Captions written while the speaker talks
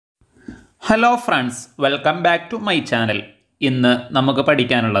Hello friends, welcome back to my channel. ഇന്ന് നമുക്ക്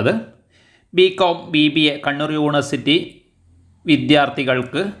പഠിക്കാനുള്ളത് BCom BBA കണ്ണൂർ യൂണിവേഴ്സിറ്റി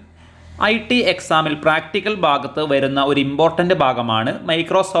വിദ്യാർത്ഥികൾക്ക് IT എക്സാമിൽ പ്രാക്ടിക്കൽ ഭാഗത്ത് വരുന്ന ഒരു ഇമ്പോർട്ടൻ്റ് ഭാഗമാണ്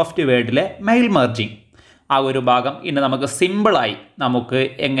മൈക്രോസോഫ്റ്റ് വേർഡിലെ മെയിൽ മെർജിങ്. ആ ഒരു ഭാഗം ഇന്ന് നമുക്ക് സിമ്പിളായി നമുക്ക്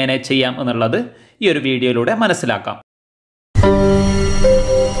എങ്ങനെ ചെയ്യാം എന്നുള്ളത് ഈ ഒരു വീഡിയോയിലൂടെ മനസ്സിലാക്കാം.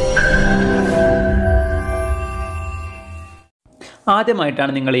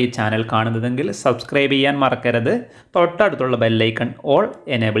 ആദ്യമായിട്ടാണ് നിങ്ങൾ ഈ ചാനൽ കാണുന്നതെങ്കിൽ സബ്സ്ക്രൈബ് ചെയ്യാൻ മറക്കരുത്. തൊട്ടടുത്തുള്ള ബെല്ലൈക്കൺ ഓൾ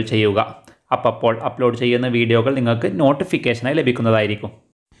എനേബിൾ ചെയ്യുക. അപ്പോൾ അപ്ലോഡ് ചെയ്യുന്ന വീഡിയോകൾ നിങ്ങൾക്ക് നോട്ടിഫിക്കേഷനായി ലഭിക്കുന്നതായിരിക്കും.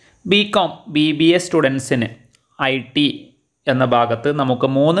 BCom BBA സ്റ്റുഡൻസിന് IT എന്ന ഭാഗത്ത് നമുക്ക്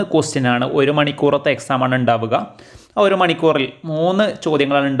 3 ക്വസ്റ്റ്യനാണ്, 1 മണിക്കൂറത്തെ എക്സാമാണ് ഉണ്ടാവുക. ആ 1 മണിക്കൂറിൽ 3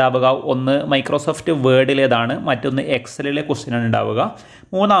 ചോദ്യങ്ങളാണ് ഉണ്ടാവുക. ഒന്ന് മൈക്രോസോഫ്റ്റ് വേർഡിലേതാണ്, മറ്റൊന്ന് എക്സലിലെ ക്വസ്റ്റ്യനാണ് ഉണ്ടാവുക,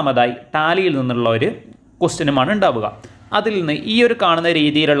 മൂന്നാമതായി ടാലിയിൽ നിന്നുള്ള ഒരു ക്വസ്റ്റ്യനുമാണ് ഉണ്ടാവുക. അതിൽ നിന്ന് ഈ ഒരു കാണുന്ന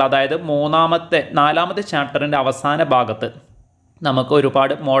രീതിയിലുള്ള, അതായത് 4ാമത്തെ ചാപ്റ്ററിൻ്റെ അവസാന ഭാഗത്ത് നമുക്ക്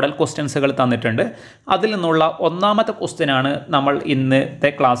ഒരുപാട് മോഡൽ ക്വസ്റ്റ്യൻസുകൾ തന്നിട്ടുണ്ട്. അതിൽ നിന്നുള്ള 1ാമത്തെ ക്വസ്റ്റ്യനാണ് നമ്മൾ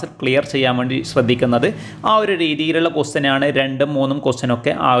ഇന്നത്തെ ക്ലാസ്സിൽ ക്ലിയർ ചെയ്യാൻ വേണ്ടി ശ്രദ്ധിക്കുന്നത്. ആ ഒരു രീതിയിലുള്ള ക്വസ്റ്റ്യനാണ് 2ഉം 3ഉം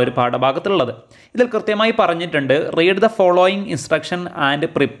ക്വസ്റ്റ്യനൊക്കെ ആ ഒരു പാഠഭാഗത്തുള്ളത്. ഇതിൽ കൃത്യമായി പറഞ്ഞിട്ടുണ്ട്, read the following instruction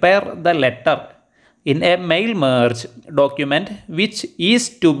and prepare the letter in A mail merge document which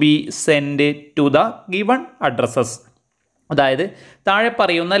is to be send to the given addresses. അതായത് താഴെ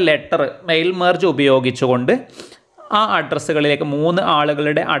പറയുന്ന ലെറ്റർ മെയിൽ മെർജ് ഉപയോഗിച്ചുകൊണ്ട് ആ അഡ്രസ്സുകളിലേക്ക് 3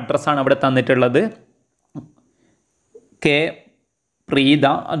 ആളുകളുടെ അഡ്രസ്സാണ് അവിടെ തന്നിട്ടുള്ളത്. കെ പ്രീത,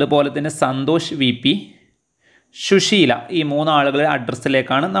 അതുപോലെ തന്നെ സന്തോഷ് VP, സുശീല, ഈ 3 ആളുകളുടെ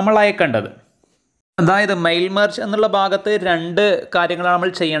അഡ്രസ്സിലേക്കാണ് നമ്മൾ അയക്കേണ്ടത്. അതായത് മെയിൽ മെർജ് എന്നുള്ള ഭാഗത്ത് 2 കാര്യങ്ങളാണ്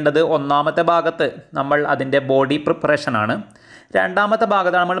നമ്മൾ ചെയ്യേണ്ടത്. 1ാമത്തെ ഭാഗത്ത് നമ്മൾ അതിൻ്റെ ബോഡി പ്രിപ്പറേഷനാണ്. 2ാമത്തെ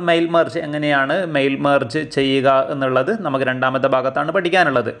ഭാഗത്താണ് നമ്മൾ മെയിൽ മെർജ് എങ്ങനെയാണ് മെയിൽ മെർജ് ചെയ്യുക എന്നുള്ളത് നമുക്ക് 2ാമത്തെ ഭാഗത്താണ്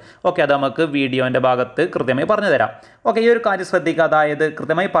പഠിക്കാനുള്ളത്. ഓക്കെ, അത് നമുക്ക് വീഡിയോൻ്റെ ഭാഗത്ത് കൃത്യമായി പറഞ്ഞു തരാം. ഓക്കെ, ഈ ഒരു കാര്യം ശ്രദ്ധിക്കുക. അതായത്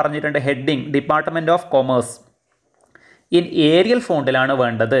കൃത്യമായി പറഞ്ഞിട്ടുണ്ട്, heading department of commerce in aerial ഫോണ്ടിലാണ്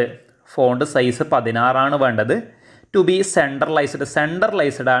വേണ്ടത്. ഫോണ്ട് സൈസ് 16 ആണ് വേണ്ടത്. ടു ബി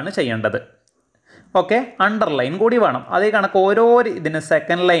സെൻട്രലൈസ്ഡ് ആണ് ചെയ്യേണ്ടത്. ഓക്കെ, അണ്ടർലൈൻ കൂടി വേണം. അതേ കണക്ക് ഓരോ ഇതിന്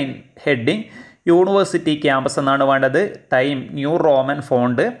second line heading university campus എന്നാണ് വേണ്ടത്. ടൈം ന്യൂ റോമൻ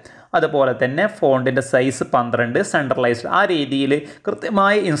ഫോണ്ട്, അതുപോലെ തന്നെ ഫോണ്ടിൻ്റെ സൈസ് 12, സെൻട്രലൈസ്ഡ്. ആ രീതിയിൽ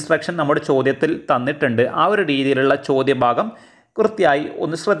കൃത്യമായ ഇൻസ്ട്രക്ഷൻ നമ്മുടെ ചോദ്യത്തിൽ തന്നിട്ടുണ്ട്. ആ ഒരു രീതിയിലുള്ള ചോദ്യഭാഗം കൃത്യമായി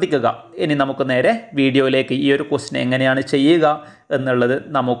ഒന്ന് ശ്രദ്ധിക്കുക. ഇനി നമുക്ക് നേരെ വീഡിയോയിലേക്ക് ഈ ഒരു ക്വസ്റ്റ്യൻ എങ്ങനെയാണ് ചെയ്യുക എന്നുള്ളത്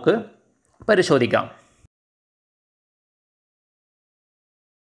നമുക്ക് പരിശോധിക്കാം.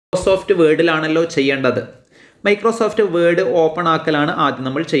 മൈക്രോസോഫ്റ്റ് വേർഡിലാണല്ലോ ചെയ്യേണ്ടത്. മൈക്രോസോഫ്റ്റ് വേർഡ് ഓപ്പൺ ആക്കലാണ് ആദ്യം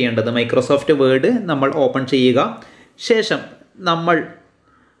നമ്മൾ ചെയ്യേണ്ടത്. മൈക്രോസോഫ്റ്റ് വേർഡ് നമ്മൾ ഓപ്പൺ ചെയ്യുക. ശേഷം നമ്മൾ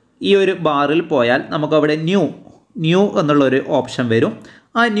ഈ ഒരു ബാറിൽ പോയാൽ നമുക്കവിടെ ന്യൂ എന്നുള്ളൊരു ഓപ്ഷൻ വരും.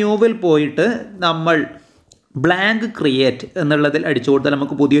 ആ ന്യൂവിൽ പോയിട്ട് നമ്മൾ ബ്ലാങ്ക് ക്രിയേറ്റ് എന്നുള്ളതിൽ അടിച്ചു കൊടുത്താൽ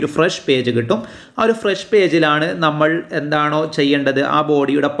നമുക്ക് പുതിയൊരു ഫ്രഷ് പേജ് കിട്ടും. ആ ഒരു ഫ്രഷ് പേജിലാണ് നമ്മൾ എന്താണോ ചെയ്യേണ്ടത് ആ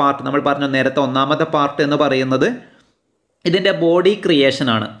ബോഡിയുടെ പാർട്ട്, നമ്മൾ പറഞ്ഞ നേരത്തെ 1ാമത്തെ പാർട്ട് എന്ന് പറയുന്നത് ഇതിൻ്റെ ബോഡി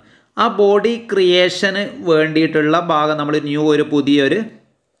ക്രിയേഷനാണ്. ആ ബോഡി ക്രിയേഷന് വേണ്ടിയിട്ടുള്ള ഭാഗം നമ്മൾ ഒരു പുതിയൊരു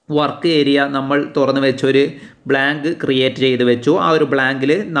വർക്ക് ഏരിയ നമ്മൾ തുറന്ന് വെച്ചൊരു ബ്ലാങ്ക് ക്രിയേറ്റ് ചെയ്ത് വെച്ചു. ആ ഒരു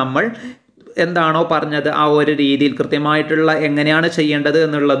ബ്ലാങ്കിൽ നമ്മൾ എന്താണോ പറഞ്ഞത് ആ ഒരു രീതിയിൽ കൃത്യമായിട്ടുള്ള എങ്ങനെയാണ് ചെയ്യേണ്ടത്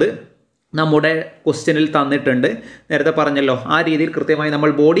എന്നുള്ളത് നമ്മുടെ ക്വസ്റ്റ്യനിൽ തന്നിട്ടുണ്ട്. നേരത്തെ പറഞ്ഞല്ലോ, ആ രീതിയിൽ കൃത്യമായി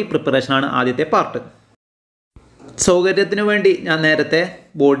നമ്മൾ ബോഡി പ്രിപ്പറേഷനാണ് ആദ്യത്തെ പാർട്ട്. സൗകര്യത്തിന് വേണ്ടി ഞാൻ നേരത്തെ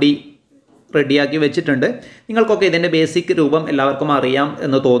ബോഡി റെഡിയാക്കി വെച്ചിട്ടുണ്ട്. നിങ്ങൾക്കൊക്കെ ഇതിൻ്റെ ബേസിക് രൂപം എല്ലാവർക്കും അറിയാം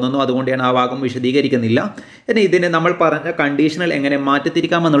എന്ന് തോന്നുന്നു. അതുകൊണ്ട് ഞാൻ ആ ഭാഗം വിശദീകരിക്കുന്നില്ല. ഇനി ഇതിന് നമ്മൾ പറഞ്ഞ കണ്ടീഷണൽ എങ്ങനെ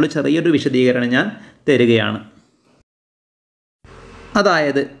മാറ്റിത്തിരിക്കാമെന്നുള്ള ചെറിയൊരു വിശദീകരണം ഞാൻ തരികയാണ്.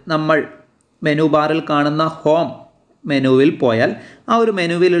 അതായത് നമ്മൾ മെനു ബാറിൽ കാണുന്ന ഹോം മെനുവിൽ പോയാൽ ആ ഒരു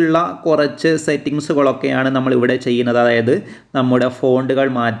മെനുവിലുള്ള കുറച്ച് സെറ്റിങ്സുകളൊക്കെയാണ് നമ്മളിവിടെ ചെയ്യുന്നത്. അതായത് നമ്മുടെ ഫോണ്ടുകൾ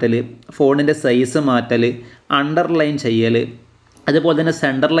മാറ്റൽ, ഫോണിൻ്റെ സൈസ് മാറ്റൽ, അണ്ടർലൈൻ ചെയ്യൽ, അതുപോലെ തന്നെ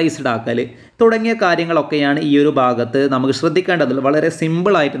സെൻട്രലൈസ്ഡ് ആക്കൽ തുടങ്ങിയ കാര്യങ്ങളൊക്കെയാണ് ഈ ഒരു ഭാഗത്ത് നമുക്ക് ശ്രദ്ധിക്കേണ്ടത്. വളരെ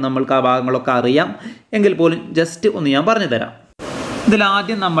സിമ്പിളായിട്ട് നമ്മൾക്ക് ആ ഭാഗങ്ങളൊക്കെ അറിയാം. എങ്കിൽ പോലും ജസ്റ്റ് ഒന്ന് ഞാൻ പറഞ്ഞു തരാം.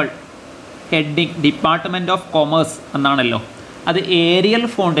 ഇതിലാദ്യം നമ്മൾ ഹെഡിങ് ഡിപ്പാർട്ട്മെൻറ്റ് ഓഫ് കൊമേഴ്സ് എന്നാണല്ലോ, അത് ഏരിയൽ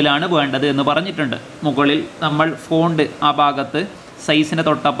ഫോണ്ടിലാണ് വേണ്ടത് എന്ന് പറഞ്ഞിട്ടുണ്ട്. മുകളിൽ നമ്മൾ ഫോണ്ട് ആ ഭാഗത്ത് സൈസിൻ്റെ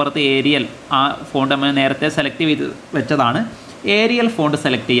തൊട്ടപ്പുറത്ത് ഏരിയൽ, ആ ഫോണ്ട് നമ്മൾ നേരത്തെ സെലക്ട് ചെയ്ത് വെച്ചതാണ്. ഏരിയൽ ഫോണ്ട്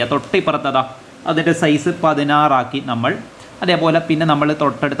സെലക്ട് ചെയ്യുക. തൊട്ടിപ്പുറത്തതാ അതിൻ്റെ സൈസ് 16 ആക്കി നമ്മൾ. അതേപോലെ പിന്നെ നമ്മൾ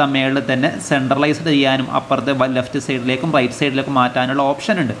തൊട്ടടുത്ത മേളിൽ തന്നെ സെൻട്രലൈസ്ഡ് ചെയ്യാനും അപ്പുറത്തെ ലെഫ്റ്റ് സൈഡിലേക്കും റൈറ്റ് സൈഡിലേക്കും മാറ്റാനുള്ള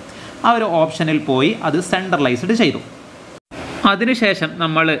ഓപ്ഷൻ ഉണ്ട്. ആ ഒരു ഓപ്ഷനിൽ പോയി അത് സെൻട്രലൈസ്ഡ് ചെയ്തു. അതിനുശേഷം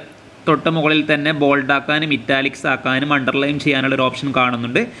നമ്മൾ തൊട്ട് മുകളിൽ തന്നെ ബോൾഡാക്കാനും ഇറ്റാലിക്സ് ആക്കാനും അണ്ടർലൈൻ ചെയ്യാനുള്ളൊരു ഓപ്ഷൻ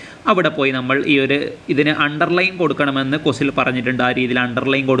കാണുന്നുണ്ട്. അവിടെ പോയി നമ്മൾ ഇതിന് അണ്ടർലൈൻ കൊടുക്കണമെന്ന് ക്വസ്റ്റിൽ പറഞ്ഞിട്ടുണ്ട്. ആ രീതിയിൽ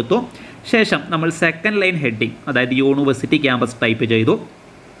അണ്ടർലൈൻ കൊടുത്തു. ശേഷം നമ്മൾ സെക്കൻഡ് ലൈൻ ഹെഡിങ്, അതായത് യൂണിവേഴ്സിറ്റി ക്യാമ്പസ് ടൈപ്പ് ചെയ്തു.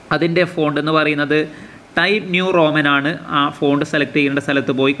 അതിൻ്റെ ഫോണ്ട് എന്ന് പറയുന്നത് ടൈപ്പ് ന്യൂ റോമൻ ആണ്. ആ ഫോണ്ട് സെലക്ട് ചെയ്യേണ്ട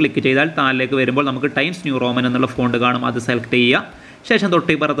സ്ഥലത്ത് പോയി ക്ലിക്ക് ചെയ്താൽ താഴേക്ക് വരുമ്പോൾ നമുക്ക് ടൈംസ് ന്യൂ റോമൻ എന്നുള്ള ഫോണ്ട് കാണും. അത് സെലക്ട് ചെയ്യുക. ശേഷം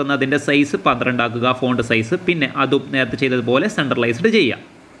തൊട്ടിപ്പുറത്തുനിന്ന് അതിൻ്റെ സൈസ് 12 ആക്കുക, ഫോണ്ട് സൈസ്. പിന്നെ അതും നേരത്തെ ചെയ്തതുപോലെ സെൻട്രലൈസ്ഡ് ചെയ്യുക.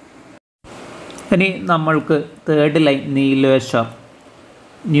 ഇനി നമ്മൾക്ക് third line നീലവേഷ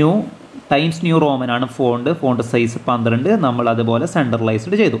new times new Roman ആണ് ഫോണ്ട് സൈസ് 12, നമ്മൾ അതുപോലെ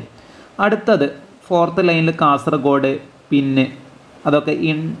സെൻട്രലൈസ്ഡ് ചെയ്തു. അടുത്തത് ഫോർത്ത് ലൈനിൽ കാസർഗോഡ്, പിന്നെ അതൊക്കെ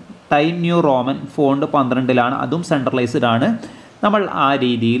in time new Roman font 12 അതും സെൻട്രലൈസ്ഡ് ആണ്. നമ്മൾ ആ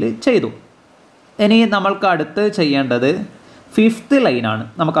രീതിയിൽ ചെയ്തു. ഇനി നമ്മൾക്ക് അടുത്ത് ചെയ്യേണ്ടത് ഫിഫ്ത്ത് ലൈനാണ്.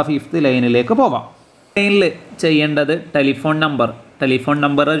 നമുക്ക് ആ ഫിഫ്ത്ത് ലൈനിലേക്ക് പോവാം. ലൈനിൽ ചെയ്യേണ്ടത് ടെലിഫോൺ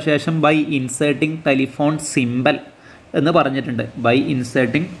നമ്പറിന് ശേഷം ബൈ ഇൻസേർട്ടിങ് ടെലിഫോൺ സിമ്പൽ എന്ന് പറഞ്ഞിട്ടുണ്ട്. ബൈ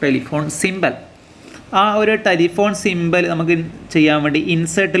ഇൻസേർട്ടിങ് ടെലിഫോൺ സിമ്പൽ, ആ ഒരു ടെലിഫോൺ സിമ്പൽ നമുക്ക് ചെയ്യാൻ വേണ്ടി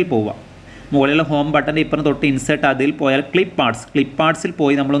ഇൻസേർട്ടിൽ പോവാം. മുകളിലുള്ള ഹോം ബട്ടൻ്റെ ഇപ്പുറം തൊട്ട് ഇൻസേർട്ട്, അതിൽ പോയാൽ ക്ലിപ്പ് ആർട്സിൽ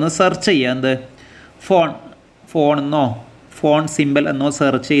പോയി നമ്മളൊന്ന് സെർച്ച് ചെയ്യുക. എന്ത് ഫോൺ സിമ്പൽ എന്നോ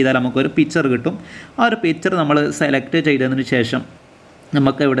സെർച്ച് ചെയ്താൽ നമുക്കൊരു പിക്ചർ കിട്ടും. ആ ഒരു പിക്ചർ നമ്മൾ സെലക്ട് ചെയ്തതിന് ശേഷം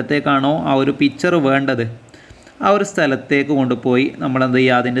നമുക്ക് എവിടത്തേക്കാണോ ആ ഒരു പിക്ചർ വേണ്ടത് ആ ഒരു സ്ഥലത്തേക്ക് കൊണ്ടുപോയി നമ്മൾ എന്ത്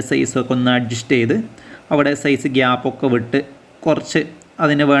ചെയ്യുക, അതിൻ്റെ സൈസൊക്കെ ഒന്ന് അഡ്ജസ്റ്റ് ചെയ്ത് അവിടെ സൈസ് ഗ്യാപ്പൊക്കെ വിട്ട് കുറച്ച്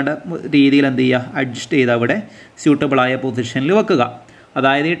അതിന് വേണ്ട രീതിയിൽ എന്ത് ചെയ്യുക, അഡ്ജസ്റ്റ് ചെയ്ത് അവിടെ സ്യൂട്ടബിളായ പൊസിഷനിൽ വെക്കുക.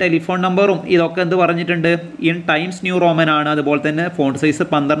 അതായത് ഈ ടെലിഫോൺ നമ്പറും ഇതൊക്കെ എന്ത് പറഞ്ഞിട്ടുണ്ട്, ഇൻ ടൈംസ് ന്യൂ റോമൻ ആണ്. അതുപോലെ തന്നെ ഫോണ്ട് സൈസ്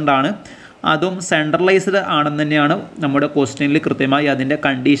 12 ആണ്. അതും സെൻട്രലൈസ്ഡ് ആണെന്ന് തന്നെയാണ് നമ്മുടെ ക്വസ്റ്റ്യനിൽ കൃത്യമായി അതിൻ്റെ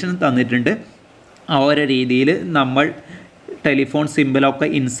കണ്ടീഷൻ തന്നിട്ടുണ്ട്. ആ ഒരു രീതിയിൽ നമ്മൾ ടെലിഫോൺ സിമ്പിളൊക്കെ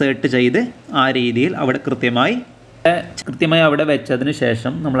ഇൻസേർട്ട് ചെയ്ത് ആ രീതിയിൽ അവിടെ കൃത്യമായി അവിടെ വെച്ചതിന്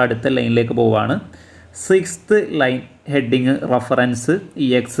ശേഷം നമ്മൾ അടുത്ത ലൈനിലേക്ക് പോവുകയാണ്. Sixth line heading reference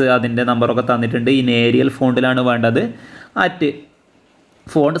EX, അതിൻ്റെ നമ്പറൊക്കെ തന്നിട്ടുണ്ട്. ഇൻ ഏരിയൽ ഫോണ്ടിലാണ് വേണ്ടത്.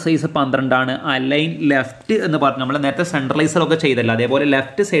 ഫോണ്ട് സൈസ് 12 ആണ്. അലൈൻ ലെഫ്റ്റ് എന്ന് പറഞ്ഞ് നമ്മൾ നേരത്തെ സെൻട്രലൈസറൊക്കെ ചെയ്തല്ലോ, അതേപോലെ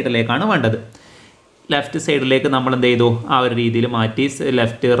ലെഫ്റ്റ് സൈഡിലേക്കാണ് വേണ്ടത്. ലെഫ്റ്റ് സൈഡിലേക്ക് നമ്മൾ എന്ത് ചെയ്തു, ആ ഒരു രീതിയിൽ മാറ്റി.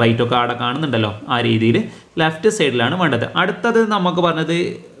 ലെഫ്റ്റ് റൈറ്റൊക്കെ അവിടെ കാണുന്നുണ്ടല്ലോ, ആ രീതിയിൽ ലെഫ്റ്റ് സൈഡിലാണ് വേണ്ടത്. അടുത്തത് നമുക്ക് പറഞ്ഞത്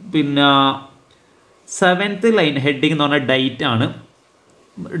പിന്നെ 7th ലൈൻ ഹെഡിങ് എന്ന് പറഞ്ഞാൽ ഡേറ്റ് ആണ്.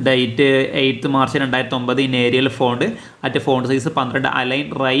 Date 8 March 2009. In aerial font font size 12. Align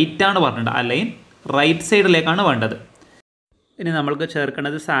right ആണ് പറഞ്ഞിട്ടുണ്ട്. അലൈൻ റൈറ്റ് സൈഡിലേക്കാണ് വേണ്ടത്. ഇനി നമ്മൾക്ക്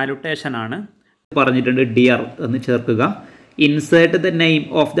ചേർക്കേണ്ടത് സാലുട്ടേഷൻ ആണ്. പറഞ്ഞിട്ടുണ്ട് ഡിയർ എന്ന് ചേർക്കുക. Insert the name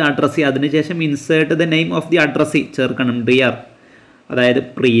of the addressee, അതിനുശേഷം insert the name of the addressee ചേർക്കണം. ഡിയർ അതായത്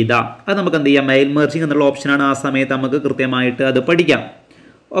പ്രീത. അത് നമുക്ക് എന്ത് ചെയ്യാം, മെയിൽ മെർജിങ് എന്നുള്ള ഓപ്ഷനാണ്. ആ സമയത്ത് നമുക്ക് കൃത്യമായിട്ട് അത് പഠിക്കാം.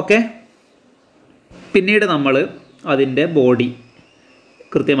 ഓക്കെ. പിന്നീട് നമ്മൾ അതിൻ്റെ ബോഡി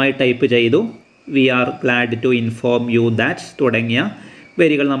കൃത്യമായി ടൈപ്പ് ചെയ്തു. V R glad to inform you that തുടങ്ങിയ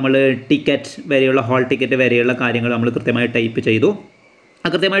വരികൾ നമ്മൾ ടിക്കറ്റ് വരെയുള്ള ഹോൾ ടിക്കറ്റ് വരെയുള്ള കാര്യങ്ങൾ നമ്മൾ കൃത്യമായി ടൈപ്പ് ചെയ്തു.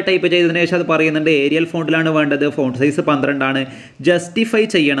 കൃത്യമായി ടൈപ്പ് ചെയ്തതിന് ശേഷം അത് പറയുന്നുണ്ട് ഏരിയൽ ഫോണ്ടിലാണ് വേണ്ടത്. ഫോണ്ട് സൈസ് 12 ആണ്. ജസ്റ്റിഫൈ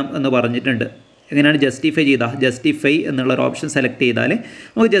ചെയ്യണം എന്ന് പറഞ്ഞിട്ടുണ്ട്. എങ്ങനെയാണ് ജസ്റ്റിഫൈ ചെയ്താൽ, ജസ്റ്റിഫൈ എന്നുള്ളൊരു ഓപ്ഷൻ സെലക്ട് ചെയ്താൽ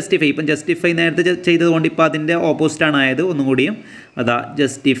നമുക്ക് ജസ്റ്റിഫൈ, ഇപ്പം ജസ്റ്റിഫൈ നേരത്തെ ചെയ്തതുകൊണ്ട് ഇപ്പോൾ അതിൻ്റെ ഓപ്പോസിറ്റാണ് ആയത്. ഒന്നും കൂടിയും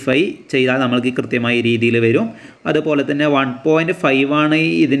ജസ്റ്റിഫൈ ചെയ്താൽ നമ്മൾക്ക് കൃത്യമായ രീതിയിൽ വരും. അതുപോലെ തന്നെ 1.5 ആണ്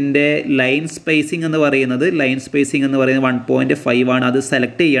ഇതിൻ്റെ ലൈൻ സ്പേസിംഗ് എന്ന് പറയുന്നത്. ലൈൻ സ്പേസിംഗ് എന്ന് പറയുന്നത് 1.5 ആണ്. അത്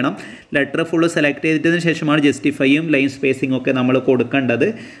സെലക്ട് ചെയ്യണം. ലെറ്റർ ഫുള്ള് സെലക്ട് ചെയ്തതിന് ശേഷമാണ് ജസ്റ്റിഫൈയും ലൈൻ സ്പേസിംഗ് ഒക്കെ നമ്മൾ കൊടുക്കേണ്ടത്.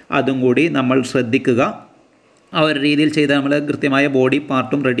 അതും കൂടി നമ്മൾ ശ്രദ്ധിക്കുക. ആ ഒരു രീതിയിൽ ചെയ്താൽ നമ്മൾ കൃത്യമായ ബോഡി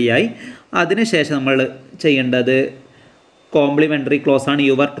പാർട്ടും റെഡിയായി. അതിനുശേഷം നമ്മൾ ചെയ്യേണ്ടത് കോംപ്ലിമെൻ്ററി ക്ലോസ് ആണ്.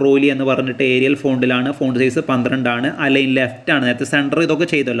 യുവർ ട്രൂലി എന്ന് പറഞ്ഞിട്ട് ഏരിയൽ ഫോണ്ടിലാണ്. ഫോണ്ട് സൈസ് 12 ആണ്. അലൈൻ ലെഫ്റ്റ് ആണ്. നേരത്തെ സെൻറ്റർ ഇതൊക്കെ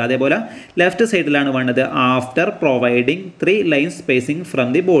ചെയ്തല്ലോ, അതേപോലെ ലെഫ്റ്റ് സൈഡിലാണ് വേണ്ടത്. After providing 3 line spacing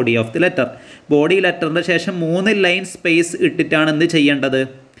from the body of the letter. Body ലെറ്ററിൻ്റെ ശേഷം 3 ലൈൻ സ്പേസ് ഇട്ടിട്ടാണ് എന്ത് ചെയ്യേണ്ടത്,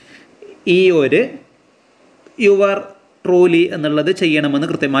 ഈ ഒരു യുവർ ട്രൂലി എന്നുള്ളത് ചെയ്യണമെന്ന്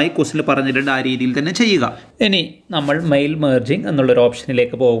കൃത്യമായി ക്വസ്റ്റിൽ പറഞ്ഞിട്ടുണ്ട്. ആ രീതിയിൽ തന്നെ ചെയ്യുക. ഇനി നമ്മൾ മെയിൽ മെർജിങ് എന്നുള്ളൊരു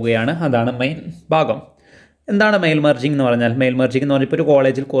ഓപ്ഷനിലേക്ക് പോവുകയാണ്. അതാണ് മെയിൻ ഭാഗം. എന്താണ് മെയിൽ മെർജിങ് എന്ന് പറഞ്ഞാൽ, മെയിൽ മെർജിങ് എന്ന് പറഞ്ഞാൽ ഇപ്പോൾ ഒരു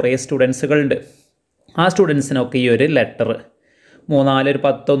കോളേജിൽ കുറേ സ്റ്റുഡൻസുകളുണ്ട്. ആ സ്റ്റുഡൻസിനൊക്കെ ഈ ഒരു ലെറ്റർ 3, 4,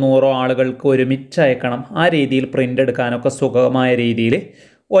 10, 100 ആളുകൾക്ക് ഒരുമിച്ച് അയക്കണം. ആ രീതിയിൽ പ്രിൻ്റ് എടുക്കാനൊക്കെ സുഗമമായ രീതിയിൽ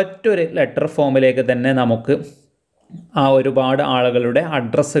ഒറ്റൊരു ലെറ്റർ ഫോമിലേക്ക് തന്നെ നമുക്ക് ആ ഒരുപാട് ആളുകളുടെ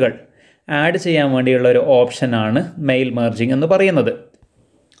അഡ്രസ്സുകൾ ആഡ് ചെയ്യാൻ വേണ്ടിയുള്ള ഒരു ഓപ്ഷനാണ് മെയിൽ മെർജിങ് എന്ന് പറയുന്നത്.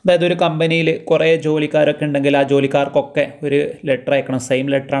 അതായത് ഒരു കമ്പനിയിൽ കുറേ ജോലിക്കാരൊക്കെ ഉണ്ടെങ്കിൽ ആ ജോലിക്കാർക്കൊക്കെ ഒരു ലെറ്റർ അയക്കണം. സെയിം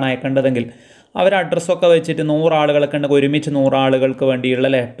ലെറ്ററാണ് അയക്കേണ്ടതെങ്കിൽ അവർ അഡ്രസ്സൊക്കെ വെച്ചിട്ട് 100 ആളുകളൊക്കെ ഉണ്ടെങ്കിൽ ഒരുമിച്ച് 100 ആളുകൾക്ക് വേണ്ടിയുള്ള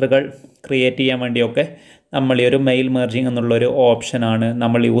ലെറ്ററുകൾ ക്രിയേറ്റ് ചെയ്യാൻ വേണ്ടിയൊക്കെ നമ്മൾ ഈ ഒരു മെയിൽ മെർജിങ് എന്നുള്ളൊരു ഓപ്ഷനാണ്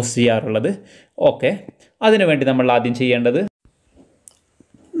നമ്മൾ യൂസ് ചെയ്യാറുള്ളത്. ഓക്കെ, അതിനുവേണ്ടി നമ്മൾ ആദ്യം ചെയ്യേണ്ടത്,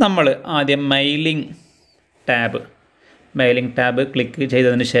 നമ്മൾ ആദ്യം മെയിലിംഗ് ടാബ് ക്ലിക്ക്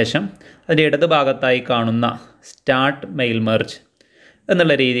ചെയ്തതിന് ശേഷം അതിൻ്റെ ഇടത് ഭാഗത്തായി കാണുന്ന സ്റ്റാർട്ട് മെയിൽ മെർജ്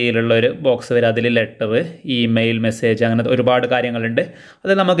എന്നുള്ള രീതിയിലുള്ള ഒരു ബോക്സ് വരും. അതിൽ ലെറ്റർ, ഇമെയിൽ, മെസ്സേജ്, അങ്ങനത്തെ ഒരുപാട് കാര്യങ്ങളുണ്ട്.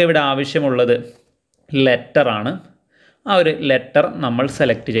 അതിൽ നമുക്കിവിടെ ആവശ്യമുള്ളത് ലെറ്ററാണ്. ആ ഒരു ലെറ്റർ നമ്മൾ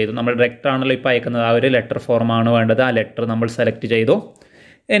സെലക്ട് ചെയ്തു. നമ്മൾ ഡയറക്റ്റാണല്ലോ ഇപ്പോൾ അയക്കുന്നത്, ആ ഒരു ലെറ്റർ ഫോമാണ് വേണ്ടത്. ആ ലെറ്റർ നമ്മൾ സെലക്ട് ചെയ്തു.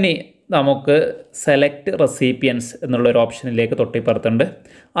 ഇനി നമുക്ക് സെലക്ട് റെസിപ്പിയൻസ് എന്നുള്ളൊരു ഓപ്ഷനിലേക്ക് തൊട്ടിപ്പുറത്തുണ്ട്.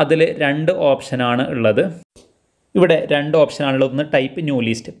 അതിൽ 2 ഓപ്ഷനാണ് ഉള്ളത്. ഇവിടെ 2 ഓപ്ഷനാണുള്ളത്. ഒന്ന് ടൈപ്പ് ന്യൂ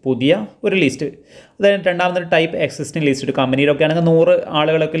ലിസ്റ്റ്, പുതിയ ഒരു ലിസ്റ്റ്. അതായത് രണ്ടാമതൊരു ടൈപ്പ് എക്സിസ്റ്റിംഗ് ലിസ്റ്റ്. കമ്പനിയിലൊക്കെ ആണെങ്കിൽ 100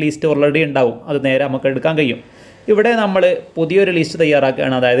 ആളുകളൊക്കെ ലിസ്റ്റ് ഓൾറെഡി ഉണ്ടാവും, അത് നേരെ നമുക്ക് എടുക്കാൻ കഴിയും. ഇവിടെ നമ്മൾ പുതിയൊരു ലിസ്റ്റ്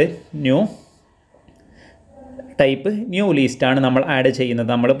തയ്യാറാക്കുകയാണ്. അതായത് ടൈപ്പ് ന്യൂ ലിസ്റ്റാണ് നമ്മൾ ആഡ് ചെയ്യുന്നത്.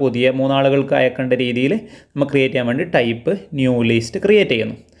 നമ്മൾ പുതിയ 3 ആളുകൾക്ക് അയക്കേണ്ട രീതിയിൽ നമ്മൾ ക്രിയേറ്റ് ചെയ്യാൻ വേണ്ടി ടൈപ്പ് ന്യൂ ലിസ്റ്റ് ക്രിയേറ്റ്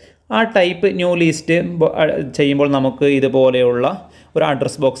ചെയ്യുന്നു. ആ ടൈപ്പ് ന്യൂ ലിസ്റ്റ് ചെയ്യുമ്പോൾ നമുക്ക് ഇതുപോലെയുള്ള ഒരു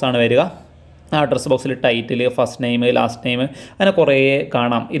അഡ്രസ് ബോക്സാണ് വരിക. ആ അഡ്രസ് ബോക്സിൽ title, first name, last name, അങ്ങനെ കുറേ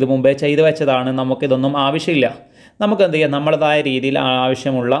കാണാം. ഇത് മുമ്പേ ചെയ്ത് വെച്ചതാണ്, നമുക്കിതൊന്നും ആവശ്യമില്ല. നമുക്ക് എന്ത് ചെയ്യാം, നമ്മളതായ രീതിയിൽ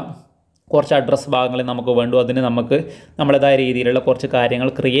ആവശ്യമുള്ള കുറച്ച് അഡ്രസ് ഭാഗങ്ങൾ നമുക്ക് വേണ്ടു. അതിന് നമുക്ക് നമ്മളതായ രീതിയിലുള്ള കുറച്ച് കാര്യങ്ങൾ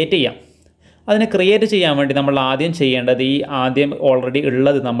ക്രിയേറ്റ് ചെയ്യാം. അതിനെ ക്രിയേറ്റ് ചെയ്യാൻ വേണ്ടി നമ്മൾ ആദ്യം ചെയ്യേണ്ടത്, ആദ്യം ഓൾറെഡി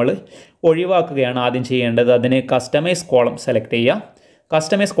ഉള്ളത് നമ്മൾ ഒഴിവാക്കുകയാണ് ആദ്യം ചെയ്യേണ്ടത്. അതിന് കസ്റ്റമൈസ് കോളം സെലക്ട് ചെയ്യുക.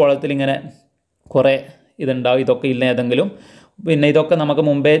 കസ്റ്റമൈസ് കോളത്തിൽ ഇങ്ങനെ കുറേ ഇതുണ്ടാവും. ഇതൊക്കെ ഇല്ല ഏതെങ്കിലും, പിന്നെ ഇതൊക്കെ നമുക്ക്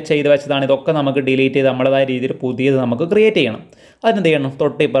മുമ്പേ ചെയ്ത് വെച്ചതാണ്. ഇതൊക്കെ നമുക്ക് ഡിലീറ്റ് ചെയ്ത് നമ്മളതായ രീതിയിൽ പുതിയത് നമുക്ക് ക്രിയേറ്റ് ചെയ്യണം. അതിനെന്ത് ചെയ്യണം,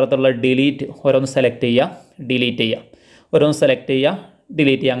 തൊട്ട് ഇപ്പുറത്തുള്ള ഡിലീറ്റ് ഓരോന്ന് സെലക്ട് ചെയ്യുക, ഡിലീറ്റ് ചെയ്യുക, ഓരോന്ന് സെലക്ട് ചെയ്യുക,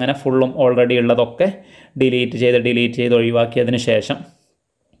 ഡിലീറ്റ് ചെയ്യുക. അങ്ങനെ ഫുള്ളും ഓൾറെഡി ഉള്ളതൊക്കെ ഡിലീറ്റ് ചെയ്ത് ഒഴിവാക്കിയതിന് ശേഷം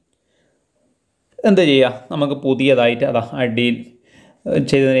എന്ത് ചെയ്യുക, നമുക്ക് പുതിയതായിട്ട് അടിയിൽ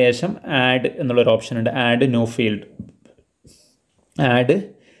ചെയ്തതിന് ശേഷം ആഡ് എന്നുള്ളൊരു ഓപ്ഷൻ ഉണ്ട്. ആഡ്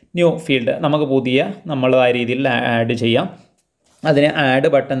ന്യൂ ഫീൽഡ് നമുക്ക് പുതിയ നമ്മളതായ രീതിയിൽ ആഡ് ചെയ്യാം. അതിന് ആഡ്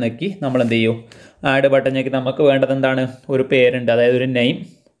ബട്ടൺ ഞെക്കി നമ്മൾ എന്ത് ചെയ്യും, ആഡ് ബട്ടൺ ഞെക്കി നമുക്ക് വേണ്ടത് എന്താണ്, ഒരു പേരുണ്ട്, അതായത് ഒരു നെയിം.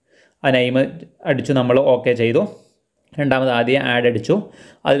 ആ നെയിം അടിച്ചു, നമ്മൾ ഓക്കെ ചെയ്തു. രണ്ടാമത് ആദ്യം ആഡ് അടിച്ചു,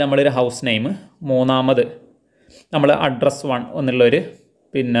 അതിൽ നമ്മളൊരു ഹൗസ് നെയിം. മൂന്നാമത് നമ്മൾ അഡ്രസ് 1 എന്നുള്ളൊരു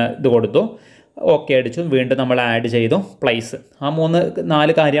ഇത് കൊടുത്തു, ഓക്കെ അടിച്ചു. വീണ്ടും നമ്മൾ ആഡ് ചെയ്തു, പ്ലേസ്. ആ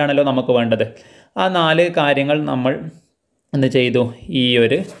 4 കാര്യമാണല്ലോ നമുക്ക് വേണ്ടത്. ആ 4 കാര്യങ്ങൾ നമ്മൾ എന്ത് ചെയ്തു, ഈ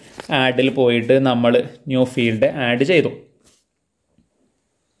ഒരു ആഡിൽ പോയിട്ട് നമ്മൾ ന്യൂ ഫീൽഡ് ആഡ് ചെയ്തു.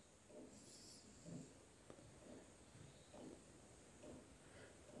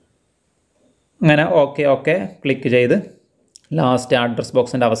 അങ്ങനെ ഓക്കെ ക്ലിക്ക് ചെയ്ത് ലാസ്റ്റ് അഡ്രസ്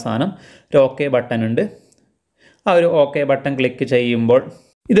ബോക്സിൻ്റെ അവസാനം ഒരു ഓക്കെ ബട്ടൺ ഉണ്ട്. ആ ഒരു ഓക്കെ ബട്ടൺ ക്ലിക്ക് ചെയ്യുമ്പോൾ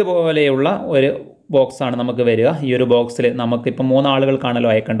ഇതുപോലെയുള്ള ഒരു ബോക്സാണ് നമുക്ക് വരിക. ഈ ഒരു ബോക്സിൽ നമുക്കിപ്പോൾ 3 ആളുകൾക്കാണല്ലോ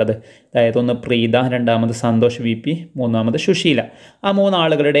അയക്കേണ്ടത്. അതായത് ഒന്ന് പ്രീത, രണ്ടാമത് സന്തോഷ് VP, മൂന്നാമത് സുശീല. ആ 3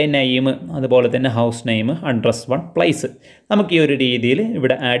 ആളുകളുടെ നെയിം, അതുപോലെ തന്നെ ഹൗസ് നെയിം, അഡ്രസ് 1, പ്ലേസ് നമുക്ക് ഈ ഒരു രീതിയിൽ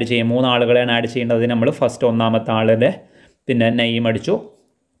ഇവിടെ ആഡ് ചെയ്യാം. 3 ആളുകളെയാണ് ആഡ് ചെയ്യേണ്ടത്. നമ്മൾ ഫസ്റ്റ് ഒന്നാമത്തെ ആളുടെ നെയിം അടിച്ചു,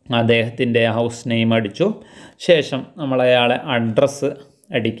 അദ്ദേഹത്തിൻ്റെ ഹൗസ് നെയിം അടിച്ചു. ശേഷം നമ്മൾ അയാളെ അഡ്രസ്സ്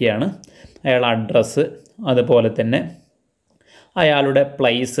അടിക്കുകയാണ്. അയാളുടെ അഡ്രസ്സ്, അതുപോലെ തന്നെ അയാളുടെ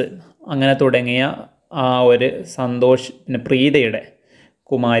പ്ലേസ്, അങ്ങനെ തുടങ്ങിയ ആ ഒരു സന്തോഷ്, പിന്നെ പ്രീതയുടെ,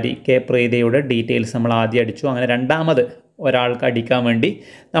 കുമാരി K പ്രീതയുടെ ഡീറ്റെയിൽസ് നമ്മൾ ആദ്യം അടിച്ചു. അങ്ങനെ രണ്ടാമത് ഒരാൾക്ക് അടിക്കാൻ വേണ്ടി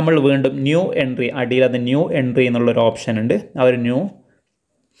നമ്മൾ വീണ്ടും ന്യൂ എൻട്രി, അടിയിൽ അത് ന്യൂ എൻട്രി എന്നുള്ളൊരു ഓപ്ഷൻ ഉണ്ട്. ആ ഒരു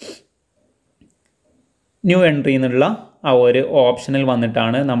ന്യൂ എൻട്രി എന്നുള്ള ആ ഒരു ഓപ്ഷനിൽ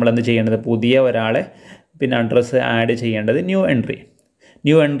വന്നിട്ടാണ് നമ്മളെന്ത് ചെയ്യേണ്ടത്, പുതിയ ഒരാളെ അഡ്രസ്സ് ആഡ് ചെയ്യേണ്ടത്. ന്യൂ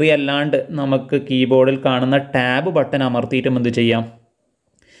എൻട്രി അല്ലാണ്ട് നമുക്ക് കീബോർഡിൽ കാണുന്ന ടാബ് ബട്ടൺ അമർത്തിയിട്ടും എന്ത് ചെയ്യാം,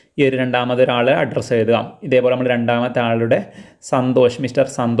 ഈ ഒരു രണ്ടാമതൊരാളെ അഡ്രസ്സ് എഴുതുക. ഇതേപോലെ നമ്മൾ രണ്ടാമത്തെ ആളുടെ മിസ്റ്റർ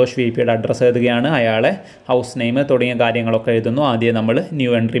സന്തോഷ് VPയുടെ അഡ്രസ്സ് എഴുതുകയാണ്. അയാളെ ഹൗസ് നെയിം തുടങ്ങിയ കാര്യങ്ങളൊക്കെ എഴുതുന്നു. ആദ്യം നമ്മൾ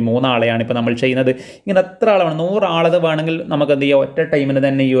ന്യൂ എൻട്രി 3 ആളെയാണ് ഇപ്പോൾ നമ്മൾ ചെയ്യുന്നത്. ഇങ്ങനെ എത്ര ആളാണ്, 100 ആളത് വേണമെങ്കിൽ നമുക്ക് എന്ത് ചെയ്യാം, ഒറ്റ ടൈമിന്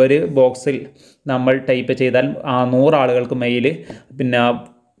തന്നെ ഈ ഒരു ബോക്സിൽ നമ്മൾ ടൈപ്പ് ചെയ്താൽ ആ 100 ആളുകൾക്ക്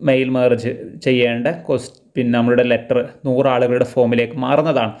മെയിൽ മെർജ് ചെയ്യേണ്ട നമ്മളുടെ ലെറ്റർ 100 ആളുകളുടെ ഫോമിലേക്ക്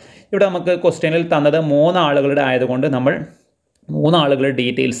മാറുന്നതാണ്. ഇവിടെ നമുക്ക് ക്വസ്റ്റ്യനിൽ തന്നത് 3 ആളുകളുടെ ആയതുകൊണ്ട് നമ്മൾ 3 ആളുകളുടെ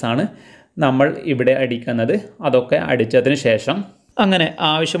ഡീറ്റെയിൽസാണ് നമ്മൾ ഇവിടെ അടിക്കുന്നത്. അതൊക്കെ അടിച്ചതിന് ശേഷം അങ്ങനെ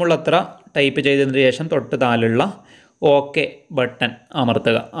ആവശ്യമുള്ളത്ര ടൈപ്പ് ചെയ്തതിന് ശേഷം തൊട്ട് താലുള്ള ഓക്കെ ബട്ടൺ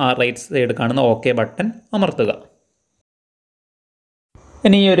അമർത്തുക. ആ റൈറ്റ് സൈഡ് കാണുന്ന ഓക്കെ ബട്ടൺ അമർത്തുക.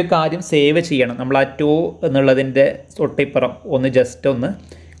 ഇനി ഈ ഒരു കാര്യം സേവ് ചെയ്യണം. നമ്മൾ ആ 2 എന്നുള്ളതിൻ്റെ തൊട്ടിപ്പുറം ജസ്റ്റ് ഒന്ന്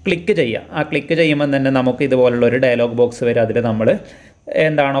ക്ലിക്ക് ചെയ്യുക. ആ ക്ലിക്ക് ചെയ്യുമ്പോൾ തന്നെ നമുക്ക് ഇതുപോലുള്ളൊരു ഡയലോഗ് ബോക്സ് വരും. അതിൽ നമ്മൾ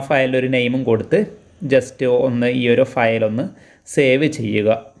എന്താണോ ഫയലിലൊരു നെയിമും കൊടുത്ത് ജസ്റ്റ് ഈ ഒരു ഫയൽ സേവ് ചെയ്യുക.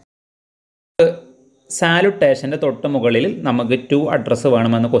 സാലുട്ടേഷൻ്റെ തൊട്ട് മുകളിൽ നമുക്ക് 2 അഡ്രസ്സ്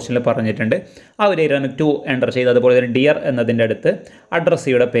വേണമെന്ന് ക്വസ്റ്റ്യനിൽ പറഞ്ഞിട്ടുണ്ട്. ആ ഒരു ഏരിയ 2 എൻ്റർ ചെയ്ത്, അതുപോലെ തന്നെ ഡിയർ എന്നതിൻ്റെ അടുത്ത്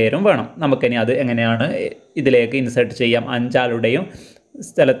അഡ്രസ്സിയുടെ പേരും വേണം. നമുക്കിനി അത് എങ്ങനെയാണ് ഇതിലേക്ക് ഇൻസേർട്ട് ചെയ്യാം. 5 ആളുടെയും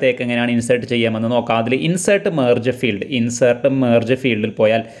സ്ഥലത്തേക്ക് എങ്ങനെയാണ് ഇൻസേർട്ട് ചെയ്യാമെന്ന് നോക്കാം. അതിൽ ഇൻസേർട്ട് മെർജ് ഫീൽഡിൽ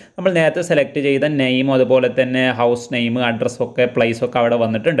പോയാൽ നമ്മൾ നേരത്തെ സെലക്ട് ചെയ്ത നെയിമും അതുപോലെ തന്നെ ഹൗസ് നെയിം, അഡ്രസ്സൊക്കെ, പ്ലേസൊക്കെ അവിടെ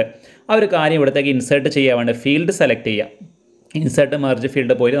വന്നിട്ടുണ്ട്. ആ ഒരു കാര്യം ഇവിടത്തേക്ക് ഇൻസേർട്ട് ചെയ്യാൻ വേണ്ടി ഫീൽഡ് സെലക്ട് ചെയ്യുക. ഇൻസേർട്ട് മെർജ്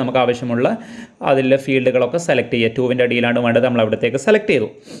ഫീൽഡ് പോയി നമുക്ക് ആവശ്യമുള്ള അതിലെ ഫീൽഡുകളൊക്കെ സെലക്ട് ചെയ്യുക. 2-ൻ്റെ അടിയിലാണ് വേണ്ടത്, നമ്മൾ അവിടത്തേക്ക് സെലക്ട് ചെയ്തു.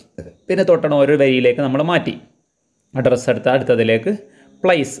 പിന്നെ തൊട്ടണ ഒരു വരിയിലേക്ക് നമ്മൾ മാറ്റി. അഡ്രസ്സ് അടുത്തതിലേക്ക്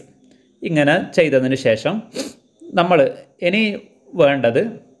പ്ലേസ്. ഇങ്ങനെ ചെയ്തതിന് ശേഷം നമ്മൾ ഇനി വേണ്ടത്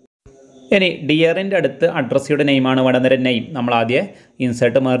ഡിയറിൻ്റെ അടുത്ത് അഡ്രസ്സിയുടെ നെയിമാണ് വേണ്ടത്. നെയിം നമ്മൾ ആദ്യം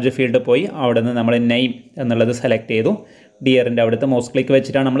ഇൻസേർട്ട് മെർജ് ഫീൽഡ് പോയി അവിടെ നിന്ന് നമ്മൾ നെയിം എന്നുള്ളത് സെലക്ട് ചെയ്തു. ഡിയറിൻ്റെ അവിടുത്തെ മൗസ് ക്ലിക്ക്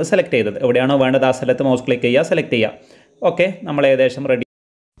വെച്ചിട്ടാണ് നമ്മൾ സെലക്ട് ചെയ്തത്. എവിടെയാണോ വേണ്ടത് ആ സ്ഥലത്ത് മൗസ് ക്ലിക്ക് ചെയ്യുക, സെലക്ട് ചെയ്യുക. ഓക്കെ, നമ്മൾ ഏകദേശം റെഡി.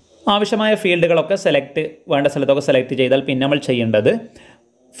 ആവശ്യമായ ഫീൽഡുകളൊക്കെ വേണ്ട സ്ഥലത്തൊക്കെ സെലക്ട് ചെയ്താൽ പിന്നെ നമ്മൾ ചെയ്യേണ്ടത്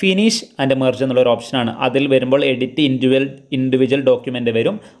ഫിനിഷ് ആൻഡ് മെർജ് എന്നുള്ളൊരു ഓപ്ഷനാണ്. അതിൽ വരുമ്പോൾ എഡിറ്റ് ഇൻഡിവിജ്വൽ ഡോക്യുമെൻ്റ്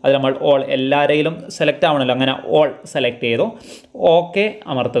വരും. അത് നമ്മൾ ഓൾ എല്ലാവരെയും സെലക്ട് ആവണമല്ലോ, അങ്ങനെ ഓൾ സെലക്ട് ചെയ്തു. ഓക്കെ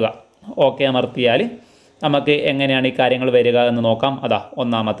അമർത്തുക. ഓക്കെ അമർത്തിയാൽ നമുക്ക് എങ്ങനെയാണ് ഈ കാര്യങ്ങൾ വരിക എന്ന് നോക്കാം.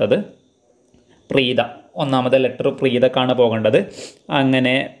 ഒന്നാമത്തത് പ്രീത, ഒന്നാമത്തെ ലെറ്റർ പ്രീതക്കാണ് പോകേണ്ടത്.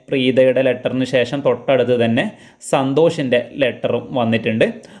 അങ്ങനെ പ്രീതയുടെ ലെറ്ററിന് ശേഷം തൊട്ടടുത്ത് തന്നെ സന്തോഷിൻ്റെ ലെറ്ററും വന്നിട്ടുണ്ട്.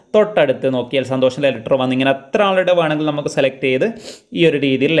 തൊട്ടടുത്ത് നോക്കിയാൽ സന്തോഷിൻ്റെ ലെറ്റർ വന്നിങ്ങനെ എത്ര ആളുടെ വേണമെങ്കിൽ നമുക്ക് സെലക്ട് ചെയ്ത് ഈ ഒരു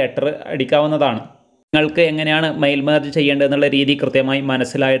രീതിയിൽ ലെറ്റർ അടിക്കാവുന്നതാണ്. നിങ്ങൾക്ക് എങ്ങനെയാണ് മെയിൽ മെർജ് ചെയ്യേണ്ടതെന്നുള്ള രീതി കൃത്യമായി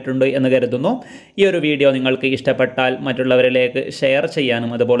മനസ്സിലായിട്ടുണ്ട് എന്ന് കരുതുന്നു. ഈ ഒരു വീഡിയോ നിങ്ങൾക്ക് ഇഷ്ടപ്പെട്ടാൽ മറ്റുള്ളവരിലേക്ക് ഷെയർ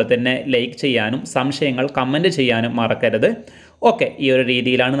ചെയ്യാനും അതുപോലെ തന്നെ ലൈക്ക് ചെയ്യാനും സംശയങ്ങൾ കമൻറ്റ് ചെയ്യാനും മറക്കരുത്. ഓക്കെ, ഈ ഒരു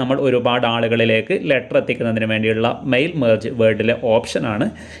രീതിയിലാണ് നമ്മൾ ഒരുപാട് ആളുകളിലേക്ക് ലെറ്റർ എത്തിക്കുന്നതിന് വേണ്ടിയുള്ള മെയിൽ മെർജ് വേർഡിലെ ഓപ്ഷനാണ്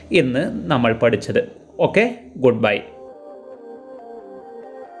ഇന്ന് നമ്മൾ പഠിച്ചത്. Okay, good bye.